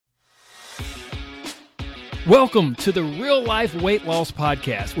Welcome to the Real Life Weight Loss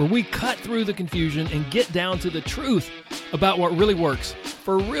Podcast, where we cut through the confusion and get down to the truth about what really works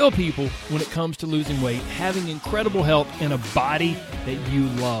for real people when it comes to losing weight, having incredible health, and a body that you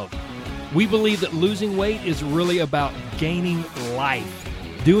love. We believe that losing weight is really about gaining life,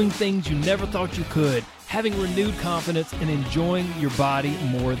 doing things you never thought you could, having renewed confidence, and enjoying your body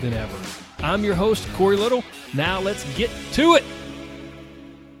more than ever. I'm your host, Corey Little. Now let's get to it.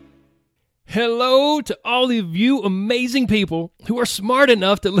 Hello to all of you amazing people who are smart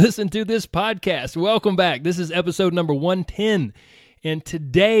enough to listen to this podcast. Welcome back. This is episode number 110, and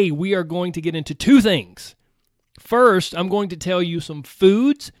today we are going to get into two things. First, I'm going to tell you some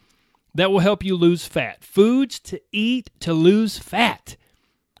foods that will help you lose fat. Foods to eat to lose fat.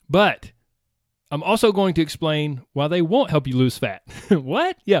 But I'm also going to explain why they won't help you lose fat.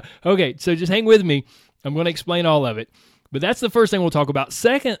 What? Yeah. Okay, so just hang with me. I'm going to explain all of it. But that's the first thing we'll talk about.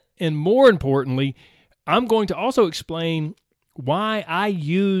 Second, and more importantly, I'm going to also explain why I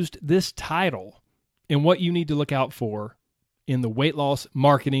used this title and what you need to look out for in the weight loss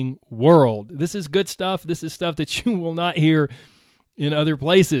marketing world. This is good stuff. This is stuff that you will not hear in other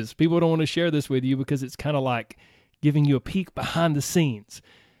places. People don't want to share this with you because it's kind of like giving you a peek behind the scenes.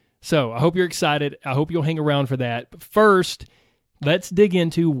 So I hope you're excited. I hope you'll hang around for that. But first, let's dig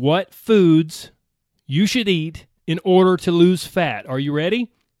into what foods you should eat in order to lose fat. Are you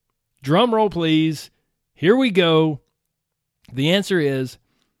ready? Drum roll, please. Here we go. The answer is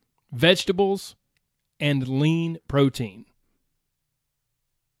vegetables and lean protein.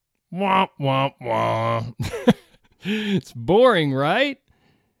 Wah, wah, wah. It's boring, right?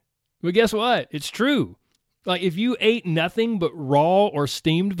 But guess what? It's true. Like if you ate nothing but raw or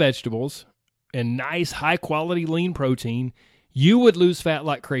steamed vegetables and nice high-quality lean protein, you would lose fat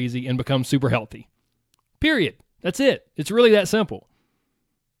like crazy and become super healthy. Period. That's it. It's really that simple.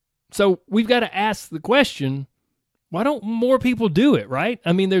 So we've got to ask the question, why don't more people do it, right?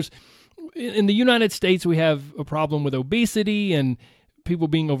 I mean, in the United States, we have a problem with obesity and people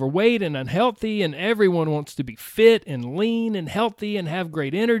being overweight and unhealthy, and everyone wants to be fit and lean and healthy and have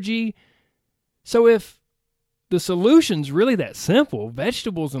great energy. So if the solution's really that simple,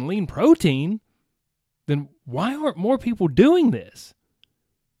 vegetables and lean protein, then why aren't more people doing this?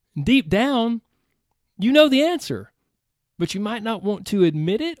 Deep down, you know the answer, but you might not want to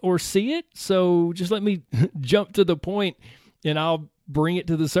admit it or see it, so just let me jump to the point and I'll bring it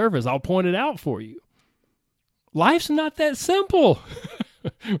to the surface. I'll point it out for you. Life's not that simple,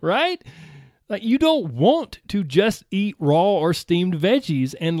 right? Like you don't want to just eat raw or steamed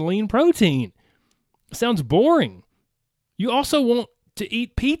veggies and lean protein. It sounds boring. You also want to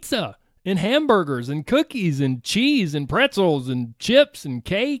eat pizza and hamburgers and cookies and cheese and pretzels and chips and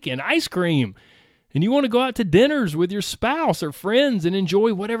cake and ice cream. And you want to go out to dinners with your spouse or friends and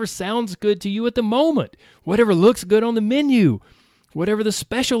enjoy whatever sounds good to you at the moment, whatever looks good on the menu, whatever the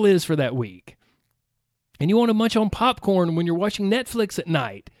special is for that week. And you want to munch on popcorn when you're watching Netflix at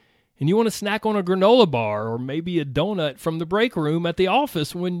night. And you want to snack on a granola bar or maybe a donut from the break room at the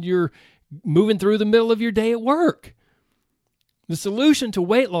office when you're moving through the middle of your day at work. The solution to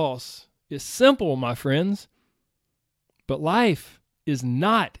weight loss is simple, my friends. But life is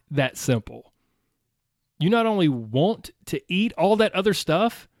not that simple. You not only want to eat all that other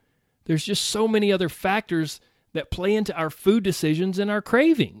stuff, there's just so many other factors that play into our food decisions and our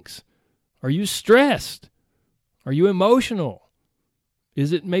cravings. Are you stressed? Are you emotional?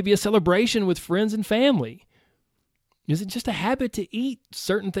 Is it maybe a celebration with friends and family? Is it just a habit to eat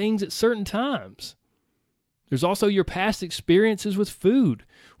certain things at certain times? There's also your past experiences with food,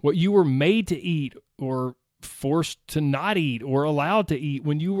 what you were made to eat or forced to not eat or allowed to eat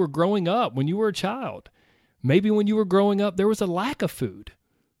when you were growing up, when you were a child. Maybe when you were growing up, there was a lack of food.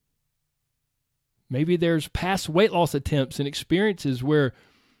 Maybe there's past weight loss attempts and experiences where,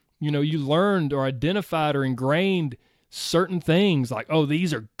 you learned or identified or ingrained certain things like, oh,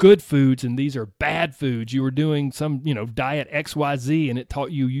 these are good foods and these are bad foods. You were doing some, diet XYZ and it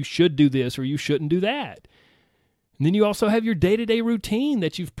taught you should do this or you shouldn't do that. And then you also have your day-to-day routine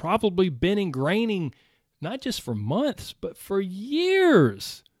that you've probably been ingraining not just for months, but for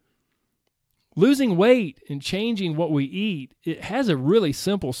years. Losing weight and changing what we eat, it has a really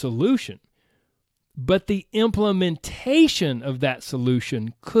simple solution. But the implementation of that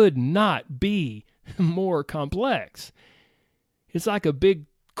solution could not be more complex. It's like a big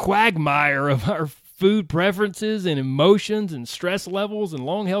quagmire of our food preferences and emotions and stress levels and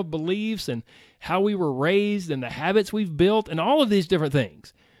long-held beliefs and how we were raised and the habits we've built and all of these different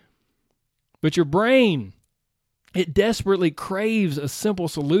things. But your brain, it desperately craves a simple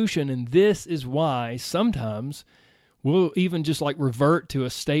solution, and this is why sometimes We'll even just like revert to a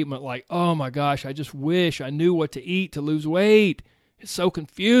statement like, oh my gosh, I just wish I knew what to eat to lose weight. It's so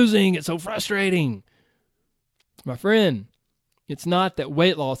confusing. It's so frustrating. My friend, it's not that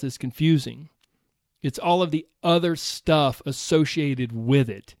weight loss is confusing. It's all of the other stuff associated with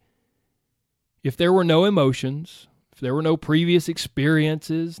it. If there were no emotions, if there were no previous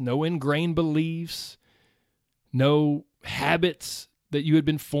experiences, no ingrained beliefs, no habits that you had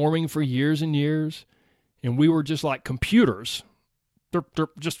been forming for years and years, and we were just like computers,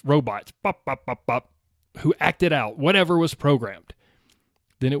 just robots, who acted out whatever was programmed,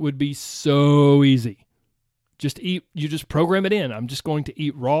 then it would be so easy. You just program it in. I'm just going to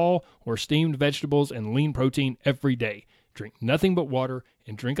eat raw or steamed vegetables and lean protein every day. Drink nothing but water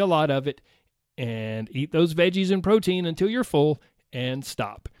and drink a lot of it, and eat those veggies and protein until you're full and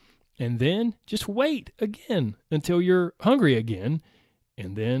stop. And then just wait again until you're hungry again,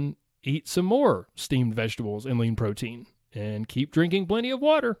 and then eat some more steamed vegetables and lean protein, and keep drinking plenty of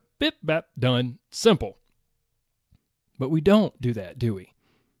water. Bip, bap, done. Simple. But we don't do that, do we?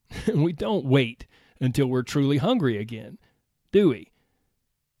 We don't wait until we're truly hungry again, do we?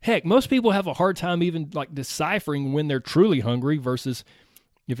 Heck, most people have a hard time even like deciphering when they're truly hungry versus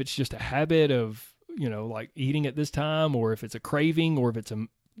if it's just a habit of, like eating at this time, or if it's a craving, or if it's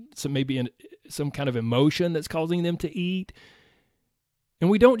some kind of emotion that's causing them to eat. And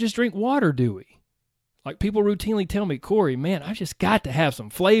we don't just drink water, do we? Like people routinely tell me, Corey, man, I just got to have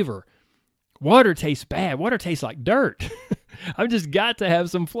some flavor. Water tastes bad. Water tastes like dirt. I've just got to have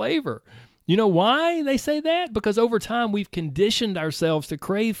some flavor. You know why they say that? Because over time we've conditioned ourselves to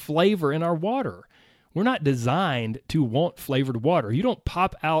crave flavor in our water. We're not designed to want flavored water. You don't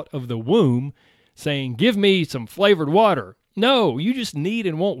pop out of the womb saying, give me some flavored water. No, you just need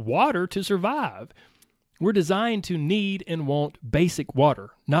and want water to survive. We're designed to need and want basic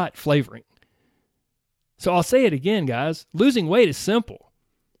water, not flavoring. So I'll say it again, guys. Losing weight is simple,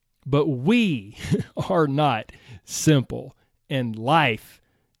 but we are not simple, and life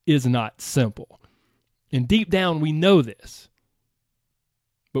is not simple. And deep down, we know this,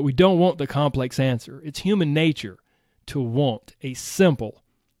 but we don't want the complex answer. It's human nature to want a simple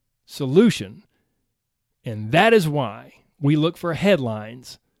solution, and that is why we look for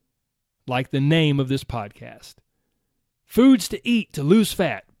headlines like the name of this podcast. Foods to eat to lose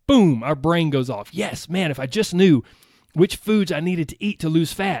fat. Boom, our brain goes off. Yes, man, if I just knew which foods I needed to eat to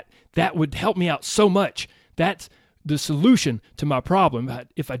lose fat, that would help me out so much. That's the solution to my problem,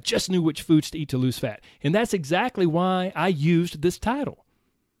 if I just knew which foods to eat to lose fat. And that's exactly why I used this title,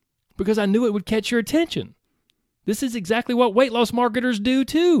 because I knew it would catch your attention. This is exactly what weight loss marketers do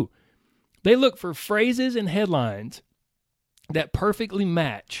too. They look for phrases and headlines that perfectly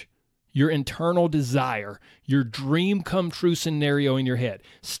match your internal desire, your dream come true scenario in your head.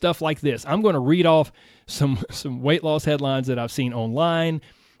 Stuff like this. I'm going to read off some weight loss headlines that I've seen online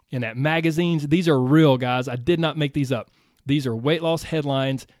and at magazines. These are real, guys. I did not make these up. These are weight loss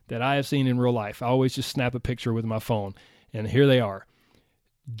headlines that I have seen in real life. I always just snap a picture with my phone, and here they are.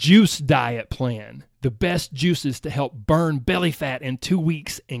 Juice diet plan. The best juices to help burn belly fat in 2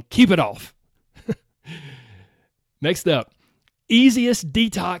 weeks and keep it off. Next up, easiest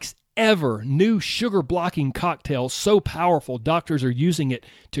detox ever. New sugar blocking cocktail so powerful doctors are using it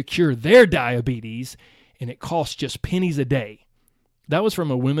to cure their diabetes, and it costs just pennies a day. That was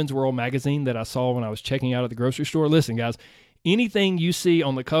from a Women's World magazine that I saw when I was checking out at the grocery store. Listen, guys, anything you see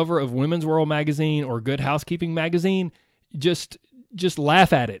on the cover of Women's World magazine or Good Housekeeping magazine, just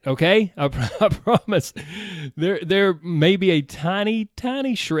laugh at it, okay? I promise. There may be a tiny,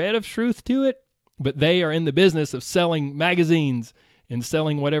 tiny shred of truth to it, but they are in the business of selling magazines and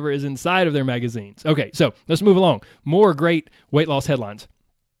selling whatever is inside of their magazines. Okay, so let's move along. More great weight loss headlines.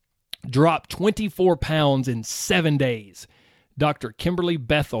 Dropped 24 pounds in 7 days. Dr. Kimberly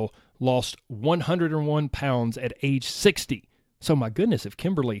Bethel lost 101 pounds at age 60. So my goodness,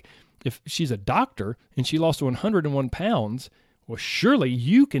 if she's a doctor and she lost 101 pounds, well, surely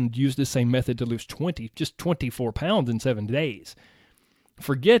you can use the same method to lose 24 pounds in 7 days.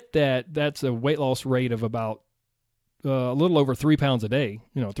 Forget that that's a weight loss rate of about a little over 3 pounds a day,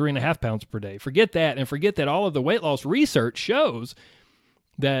 3.5 pounds per day. Forget that, and forget that all of the weight loss research shows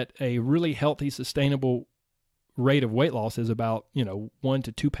that a really healthy, sustainable rate of weight loss is about, 1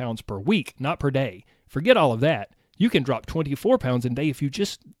 to 2 pounds per week, not per day. Forget all of that. You can drop 24 pounds a day if you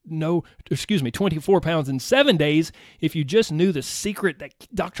just know, 24 pounds in 7 days if you just knew the secret that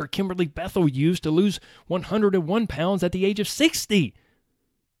Dr. Kimberly Bethel used to lose 101 pounds at the age of 60.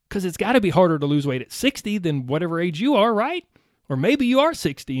 Because it's got to be harder to lose weight at 60 than whatever age you are, right? Or maybe you are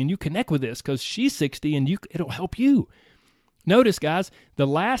 60 and you connect with this because she's 60 and it'll help you. Notice, guys, the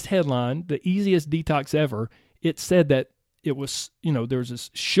last headline, the easiest detox ever, it said that it was, there's this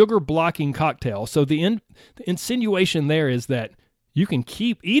sugar blocking cocktail. So the insinuation there is that you can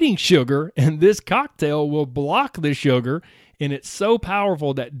keep eating sugar and this cocktail will block the sugar. And it's so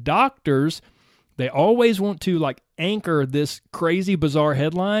powerful that doctors, they always want to like anchor this crazy, bizarre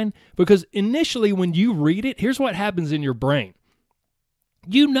headline, because initially when you read it, here's what happens in your brain.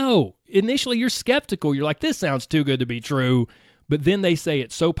 Initially you're skeptical. You're like, this sounds too good to be true. But then they say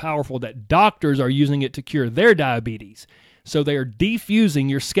it's so powerful that doctors are using it to cure their diabetes. So they are defusing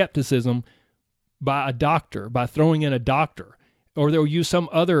your skepticism by a doctor, by throwing in a doctor. Or they'll use some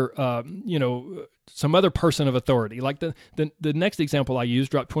other, some other person of authority. Like the next example I used,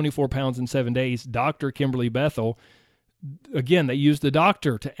 dropped 24 pounds in 7 days, Dr. Kimberly Bethel. Again, they used the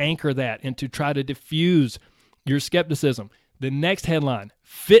doctor to anchor that and to try to diffuse your skepticism. The next headline,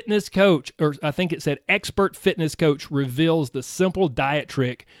 fitness coach, or I think it said expert fitness coach reveals the simple diet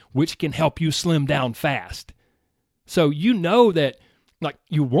trick which can help you slim down fast. So that like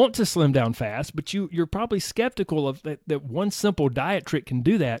you want to slim down fast, but you're probably skeptical of that one simple diet trick can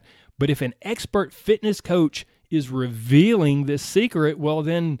do that. But if an expert fitness coach is revealing this secret, well,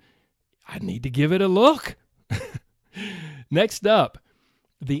 then I need to give it a look. Next up,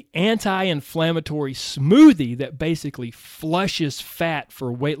 the anti-inflammatory smoothie that basically flushes fat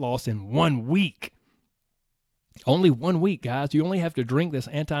for weight loss in 1 week. Only 1 week, guys. You only have to drink this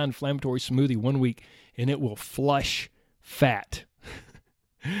anti-inflammatory smoothie 1 week, and it will flush fat.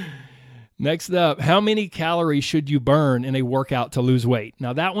 Next up, how many calories should you burn in a workout to lose weight?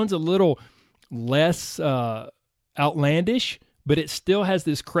 Now, that one's a little less outlandish, but it still has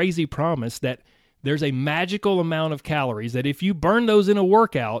this crazy promise that there's a magical amount of calories that if you burn those in a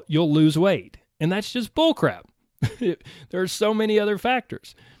workout, you'll lose weight. And that's just bullcrap. There are so many other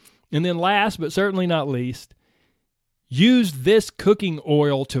factors. And then last, but certainly not least, use this cooking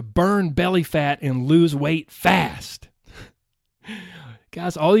oil to burn belly fat and lose weight fast.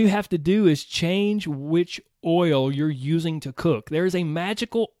 Guys, all you have to do is change which oil you're using to cook. There is a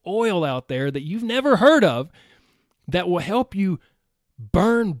magical oil out there that you've never heard of that will help you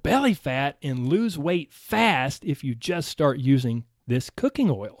burn belly fat and lose weight fast if you just start using this cooking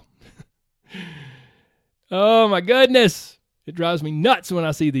oil. Oh my goodness. It drives me nuts when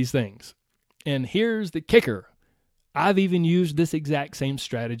I see these things. And here's the kicker. I've even used this exact same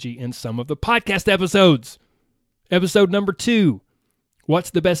strategy in some of the podcast episodes. Episode number 2,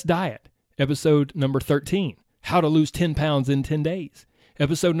 What's the Best Diet? Episode number 13, How to Lose 10 Pounds in 10 Days.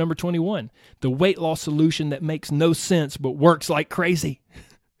 Episode number 21, The Weight Loss Solution That Makes No Sense But Works Like Crazy.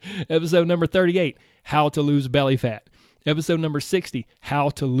 Episode number 38, How to Lose Belly Fat. Episode number 60, How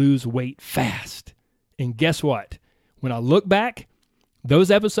to Lose Weight Fast. And guess what? When I look back,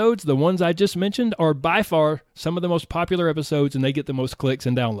 those episodes, the ones I just mentioned, are by far some of the most popular episodes, and they get the most clicks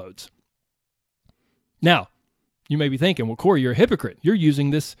and downloads. Now, you may be thinking, well, Corey, you're a hypocrite. You're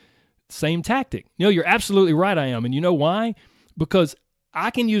using this same tactic. No, you're absolutely right, I am. And you know why? Because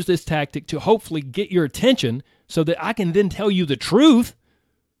I can use this tactic to hopefully get your attention so that I can then tell you the truth,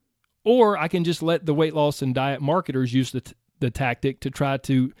 or I can just let the weight loss and diet marketers use the tactic to try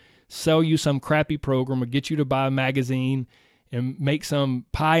to sell you some crappy program or get you to buy a magazine and make some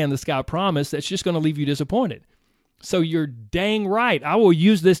pie-in-the-sky promise that's just going to leave you disappointed. So you're dang right. I will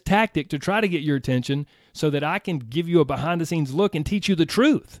use this tactic to try to get your attention so that I can give you a behind-the-scenes look and teach you the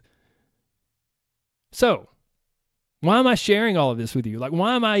truth. So, why am I sharing all of this with you? Like,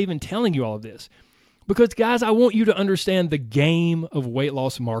 why am I even telling you all of this? Because, guys, I want you to understand the game of weight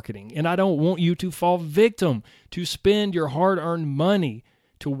loss marketing, and I don't want you to fall victim to spend your hard-earned money,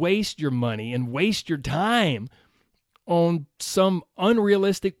 to waste your money and waste your time on some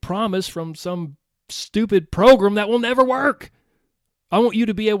unrealistic promise from some stupid program that will never work. I want you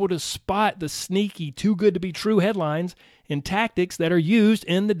to be able to spot the sneaky, too good to be true headlines and tactics that are used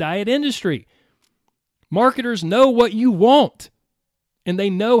in the diet industry. Marketers know what you want, and they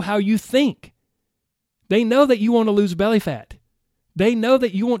know how you think. They know that you want to lose belly fat. They know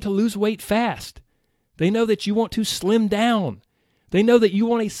that you want to lose weight fast. They know that you want to slim down. They know that you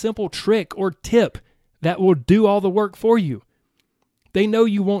want a simple trick or tip that will do all the work for you. They know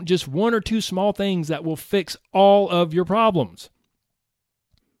you want just one or two small things that will fix all of your problems.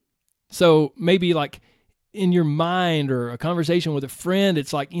 So maybe like in your mind or a conversation with a friend,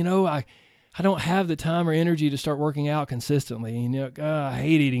 it's like, I don't have the time or energy to start working out consistently. I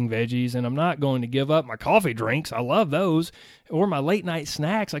hate eating veggies, and I'm not going to give up my coffee drinks. I love those. Or my late night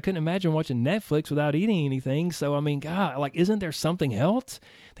snacks. I couldn't imagine watching Netflix without eating anything. So, isn't there something else?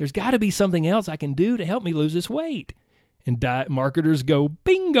 There's got to be something else I can do to help me lose this weight. And diet marketers go,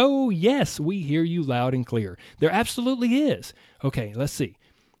 bingo, yes, we hear you loud and clear. There absolutely is. Okay, let's see.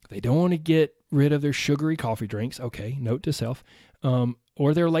 They don't want to get rid of their sugary coffee drinks. Okay, note to self.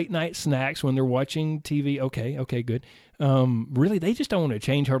 Or their late night snacks when they're watching TV. Okay, good. Really, they just don't want to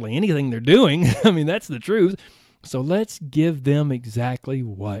change hardly anything they're doing. I mean, that's the truth. So let's give them exactly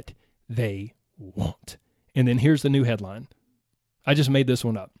what they want. And then here's the new headline. I just made this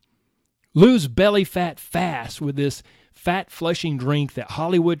one up. Lose belly fat fast with this fat-flushing drink that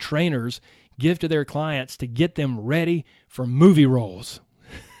Hollywood trainers give to their clients to get them ready for movie roles.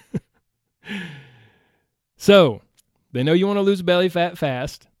 So, they know you want to lose belly fat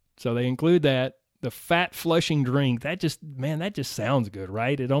fast, so they include that. The fat-flushing drink, that just sounds good,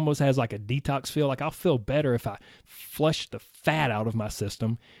 right? It almost has like a detox feel. Like I'll feel better if I flush the fat out of my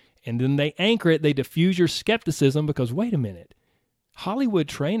system. And then they anchor it, they diffuse your skepticism because, wait a minute, Hollywood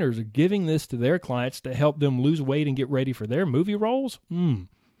trainers are giving this to their clients to help them lose weight and get ready for their movie roles?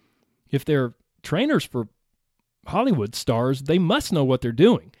 If they're trainers for Hollywood stars, they must know what they're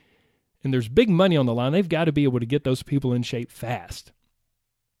doing. And there's big money on the line. They've got to be able to get those people in shape fast.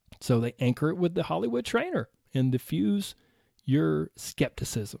 So they anchor it with the Hollywood trainer and diffuse your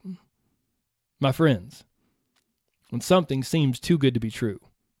skepticism. My friends, when something seems too good to be true,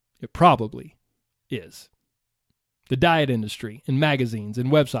 it probably is. The diet industry and magazines and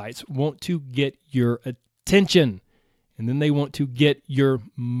websites want to get your attention, and then they want to get your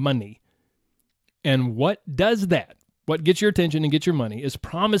money. And what does that? What gets your attention and gets your money is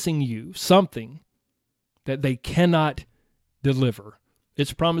promising you something that they cannot deliver.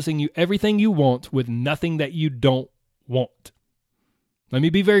 It's promising you everything you want with nothing that you don't want. Let me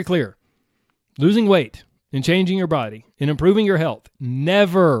be very clear. Losing weight and changing your body and improving your health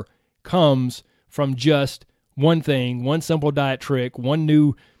never comes from just one thing, one simple diet trick, one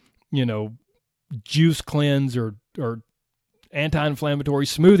new, juice cleanse or anti-inflammatory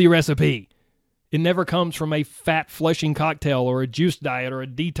smoothie recipe. It never comes from a fat-flushing cocktail or a juice diet or a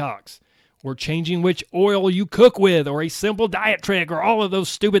detox or changing which oil you cook with or a simple diet trick or all of those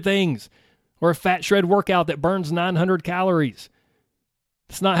stupid things or a fat shred workout that burns 900 calories.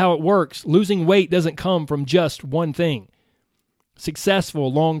 That's not how it works. Losing weight doesn't come from just one thing.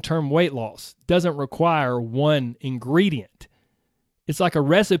 Successful long-term weight loss doesn't require one ingredient. It's like a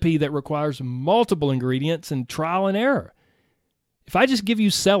recipe that requires multiple ingredients and trial and error. If I just give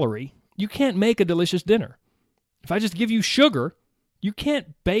you celery, you can't make a delicious dinner. If I just give you sugar, you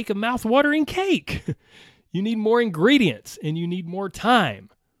can't bake a mouth-watering cake. You need more ingredients and you need more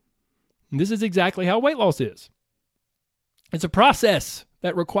time. And this is exactly how weight loss is. It's a process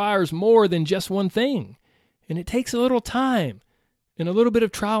that requires more than just one thing. And it takes a little time and a little bit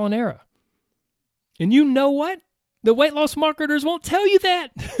of trial and error. And you know what? The weight loss marketers won't tell you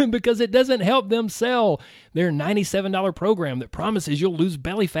that because it doesn't help them sell their $97 program that promises you'll lose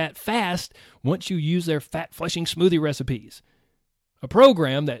belly fat fast once you use their fat-flushing smoothie recipes. A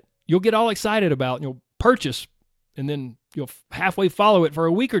program that you'll get all excited about and you'll purchase and then you'll halfway follow it for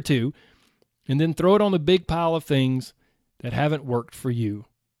a week or two and then throw it on the big pile of things that haven't worked for you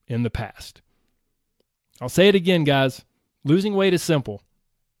in the past. I'll say it again, guys. Losing weight is simple,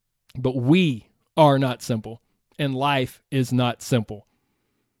 but we are not simple. And life is not simple.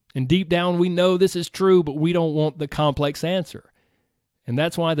 And deep down, we know this is true, but we don't want the complex answer. And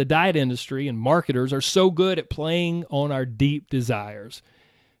that's why the diet industry and marketers are so good at playing on our deep desires.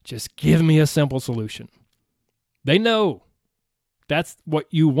 Just give me a simple solution. They know that's what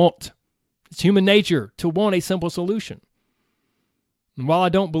you want. It's human nature to want a simple solution. And while I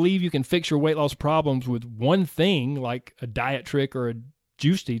don't believe you can fix your weight loss problems with one thing, like a diet trick or a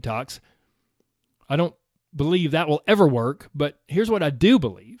juice detox, I don't believe that will ever work, but here's what I do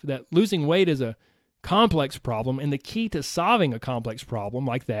believe, that losing weight is a complex problem, and the key to solving a complex problem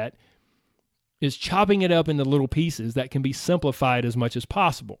like that is chopping it up into little pieces that can be simplified as much as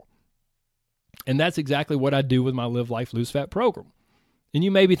possible. And that's exactly what I do with my Live Life Lose Fat program. And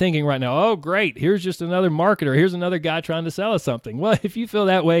you may be thinking right now, oh, great, here's just another marketer. Here's another guy trying to sell us something. Well, if you feel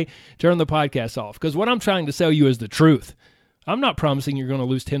that way, turn the podcast off, because what I'm trying to sell you is the truth. I'm not promising you're going to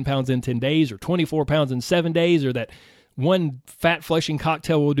lose 10 pounds in 10 days or 24 pounds in 7 days or that one fat-flushing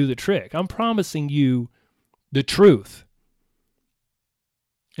cocktail will do the trick. I'm promising you the truth.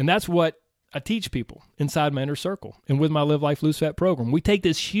 And that's what I teach people inside my inner circle and with my Live Life Lose Fat program. We take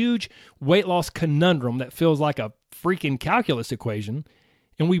this huge weight loss conundrum that feels like a freaking calculus equation,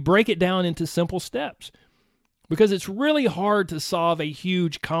 and we break it down into simple steps. Because it's really hard to solve a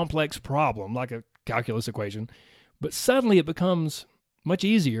huge complex problem like a calculus equation, but suddenly it becomes much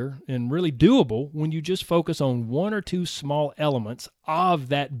easier and really doable when you just focus on one or two small elements of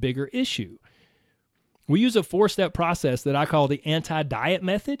that bigger issue. We use a 4-step process that I call the anti-diet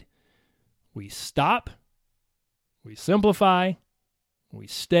method. We stop, we simplify, we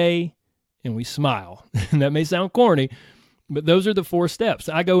stay, and we smile. And that may sound corny, but those are the 4 steps.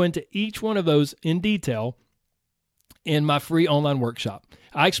 I go into each one of those in detail in my free online workshop.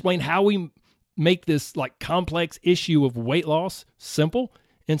 I explain how we make this like complex issue of weight loss simple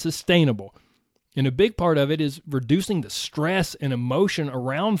and sustainable. And a big part of it is reducing the stress and emotion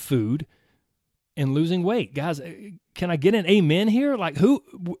around food and losing weight. Guys, can I get an amen here? Like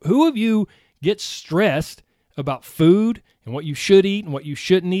who of you gets stressed about food and what you should eat and what you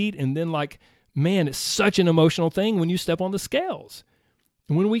shouldn't eat? And then like, man, it's such an emotional thing when you step on the scales.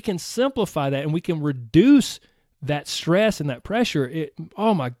 And when we can simplify that and we can reduce that stress and that pressure,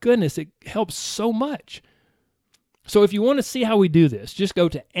 oh my goodness, it helps so much. So if you want to see how we do this, just go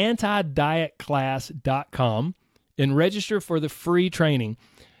to antidietclass.com and register for the free training.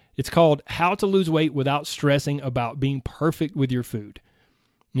 It's called How to Lose Weight Without Stressing About Being Perfect with Your Food.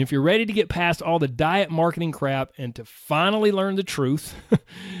 And if you're ready to get past all the diet marketing crap and to finally learn the truth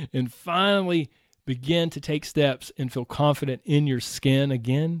and finally begin to take steps and feel confident in your skin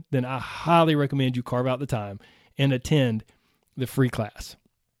again, then I highly recommend you carve out the time and attend the free class.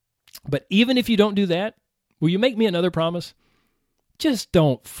 But even if you don't do that, will you make me another promise? Just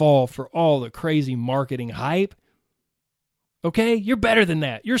don't fall for all the crazy marketing hype. Okay? You're better than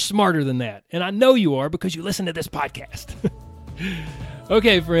that. You're smarter than that. And I know you are because you listen to this podcast.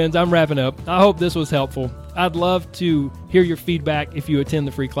 Okay, friends, I'm wrapping up. I hope this was helpful. I'd love to hear your feedback if you attend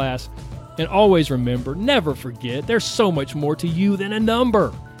the free class. And always remember, never forget, there's so much more to you than a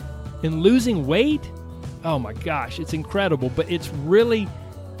number. And losing weight, oh my gosh, it's incredible, but it's really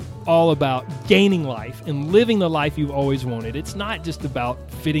all about gaining life and living the life you've always wanted. It's not just about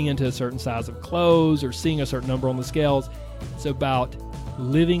fitting into a certain size of clothes or seeing a certain number on the scales. It's about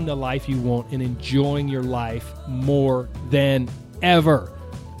living the life you want and enjoying your life more than ever.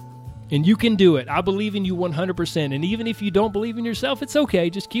 And you can do it. I believe in you 100%. And even if you don't believe in yourself, it's okay.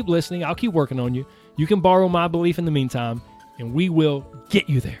 Just keep listening. I'll keep working on you. You can borrow my belief in the meantime, and we will get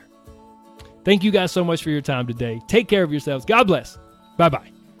you there. Thank you guys so much for your time today. Take care of yourselves. God bless.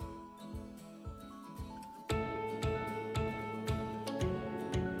 Bye-bye.